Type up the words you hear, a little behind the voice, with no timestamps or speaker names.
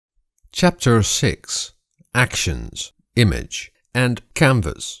Chapter 6 Actions, Image and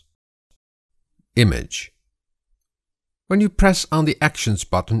Canvas. Image. When you press on the Actions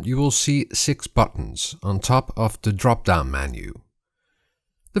button, you will see 6 buttons on top of the drop-down menu.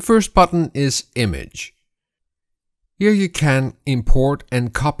 The first button is Image. Here you can import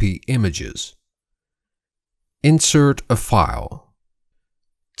and copy images. Insert a file.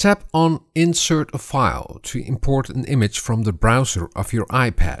 Tap on Insert a file to import an image from the browser of your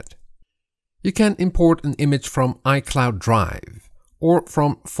iPad. You can import an image from iCloud Drive or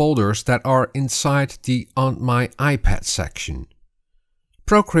from folders that are inside the On My iPad section.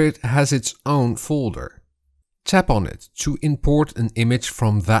 Procreate has its own folder. Tap on it to import an image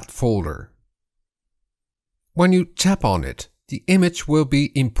from that folder. When you tap on it, the image will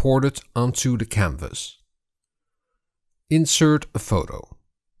be imported onto the canvas. Insert a photo.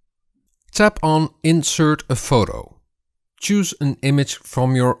 Tap on Insert a photo. Choose an image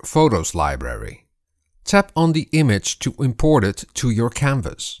from your Photos library. Tap on the image to import it to your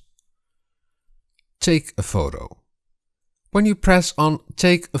canvas. Take a photo. When you press on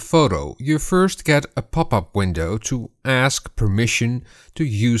Take a photo, you first get a pop-up window to ask permission to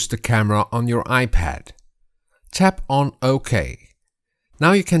use the camera on your iPad. Tap on OK.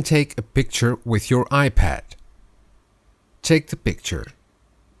 Now you can take a picture with your iPad. Take the picture.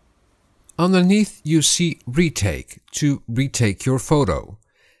 Underneath you see Retake to retake your photo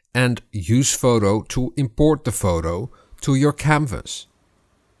and Use Photo to import the photo to your canvas.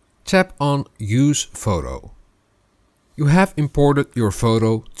 Tap on Use Photo. You have imported your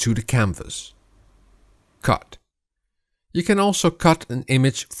photo to the canvas. Cut. You can also cut an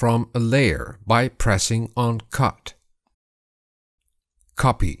image from a layer by pressing on Cut.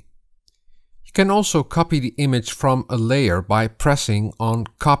 Copy. You can also copy the image from a layer by pressing on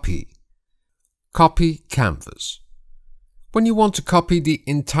Copy. Copy canvas. When you want to copy the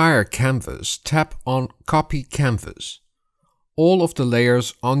entire canvas, tap on Copy Canvas. All of the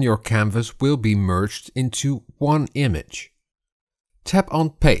layers on your canvas will be merged into one image. Tap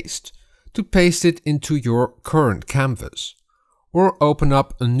on Paste to paste it into your current canvas, or open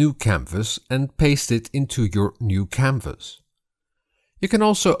up a new canvas and paste it into your new canvas. You can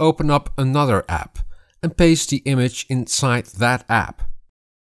also open up another app and paste the image inside that app.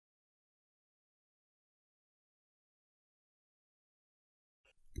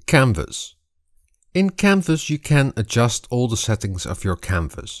 Canvas. In Canvas you can adjust all the settings of your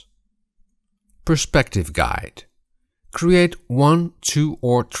canvas. Perspective guide. Create 1, 2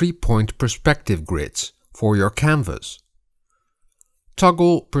 or 3 point perspective grids for your canvas.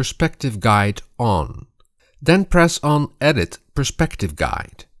 Toggle Perspective Guide on. Then press on Edit Perspective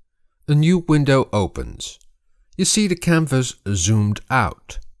Guide. A new window opens. You see the canvas zoomed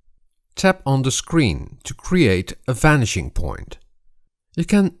out. Tap on the screen to create a vanishing point. You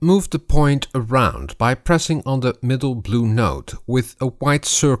can move the point around by pressing on the middle blue node with a white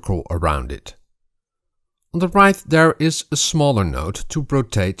circle around it. On the right there is a smaller node to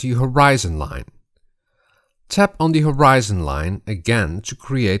rotate the horizon line. Tap on the horizon line again to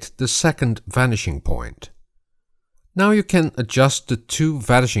create the second vanishing point. Now you can adjust the 2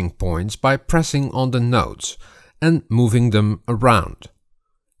 vanishing points by pressing on the nodes and moving them around.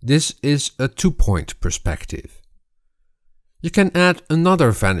 This is a 2-point perspective. You can add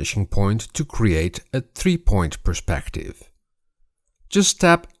another vanishing point to create a 3-point perspective. Just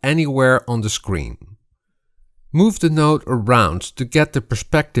tap anywhere on the screen. Move the node around to get the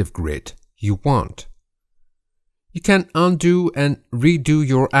perspective grid you want. You can undo and redo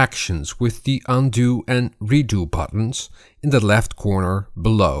your actions with the Undo and Redo buttons in the left corner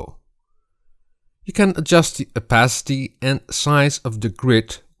below. You can adjust the opacity and size of the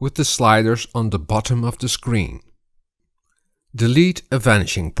grid with the sliders on the bottom of the screen. Delete a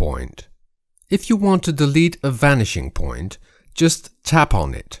vanishing point. If you want to delete a vanishing point, just tap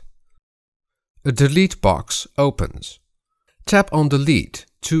on it. A delete box opens. Tap on Delete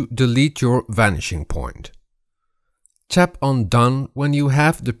to delete your vanishing point. Tap on Done when you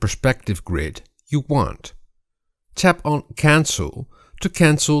have the perspective grid you want. Tap on Cancel to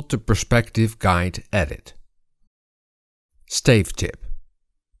cancel the perspective guide edit. Stayf tip.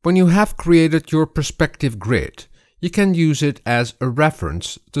 When you have created your perspective grid, you can use it as a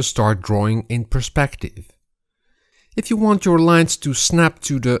reference to start drawing in perspective. If you want your lines to snap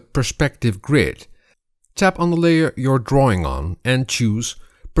to the perspective grid, tap on the layer you're drawing on and choose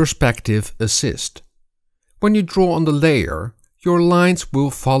Perspective Assist. When you draw on the layer, your lines will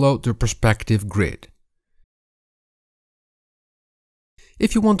follow the perspective grid.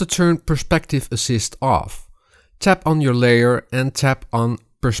 If you want to turn Perspective Assist off, tap on your layer and tap on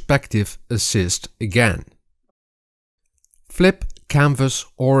Perspective Assist again. Flip canvas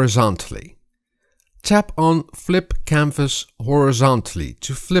horizontally. Tap on Flip Canvas horizontally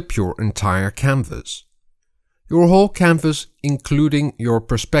to flip your entire canvas. Your whole canvas, including your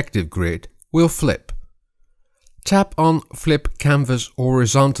perspective grid, will flip. Tap on Flip Canvas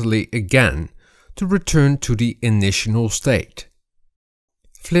horizontally again to return to the initial state.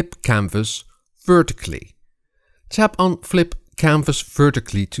 Flip Canvas vertically. Tap on Flip Canvas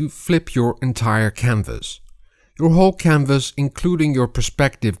vertically to flip your entire canvas. Your whole canvas, including your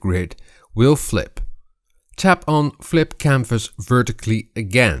perspective grid, will flip. Tap on Flip Canvas vertically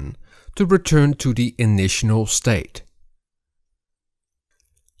again to return to the initial state.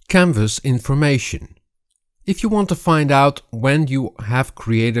 Canvas information. If you want to find out when you have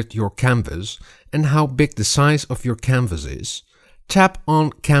created your canvas and how big the size of your canvas is, tap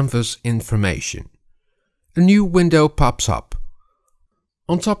on Canvas information. A new window pops up.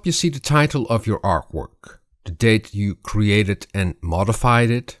 On top you see the title of your artwork, the date you created and modified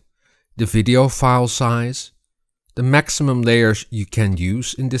it, the video file size, the maximum layers you can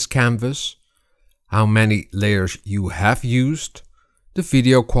use in this canvas, how many layers you have used, the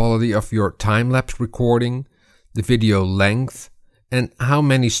video quality of your time-lapse recording, the video length, and how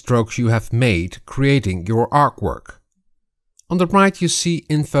many strokes you have made creating your artwork. On the right you see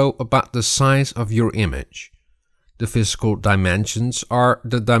info about the size of your image. The physical dimensions are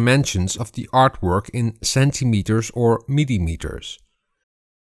the dimensions of the artwork in centimeters or millimeters.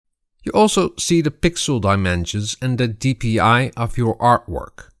 You also see the pixel dimensions and the DPI of your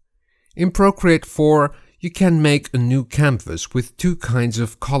artwork. In Procreate 4 you can make a new canvas with two kinds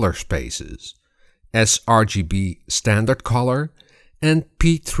of color spaces, sRGB standard color and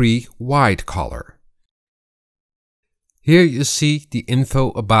P3 wide color. Here you see the info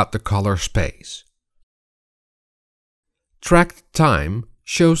about the color space. Tracked time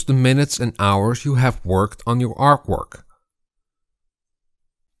shows the minutes and hours you have worked on your artwork.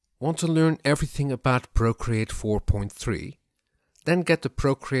 Want to learn everything about Procreate 4.3? Then get the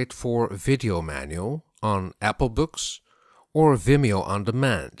Procreate 4 video manual on Apple Books or Vimeo On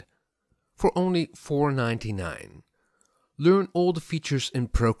Demand for only $4.99. Learn all the features in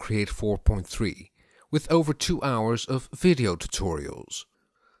Procreate 4.3 with over 2 hours of video tutorials.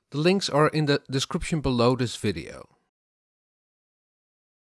 The links are in the description below this video.